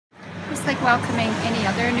was like welcoming any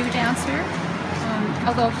other new dancer.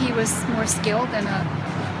 Although he was more skilled than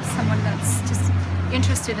someone that's just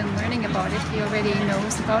interested in learning about it, he already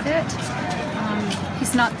knows about it.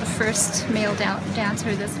 He's not the first male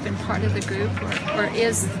dancer that's been part of the group, or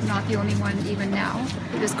is not the only one even now.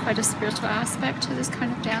 There's quite a spiritual aspect to this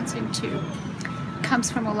kind of dancing too. It comes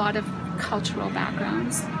from a lot of cultural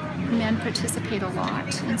backgrounds. Men participate a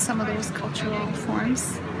lot in some of those cultural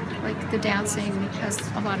forms, like the dancing has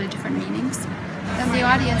a lot of different meanings. And the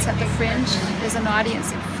audience at the Fringe is an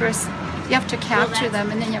audience at first. You have to capture them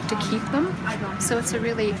and then you have to keep them. So it's a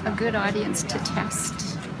good audience to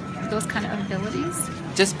test those kind of abilities.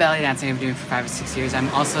 Just belly dancing I've been doing for 5 or 6 years. I'm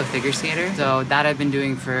also a figure skater. So that I've been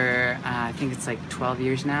doing for, I think it's like 12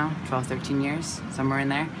 years now, 12, 13 years, somewhere in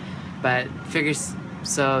there. But figures,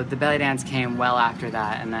 so the belly dance came well after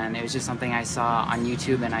that, and then it was just something I saw on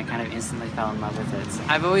YouTube and I kind of instantly fell in love with it. So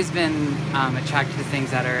I've always been attracted to things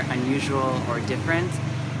that are unusual or different,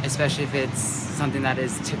 especially if it's something that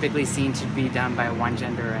is typically seen to be done by one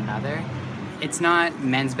gender or another. It's not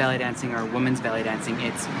men's belly dancing or women's belly dancing,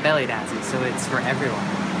 it's belly dancing, so it's for everyone.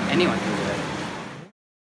 Anyone can do it.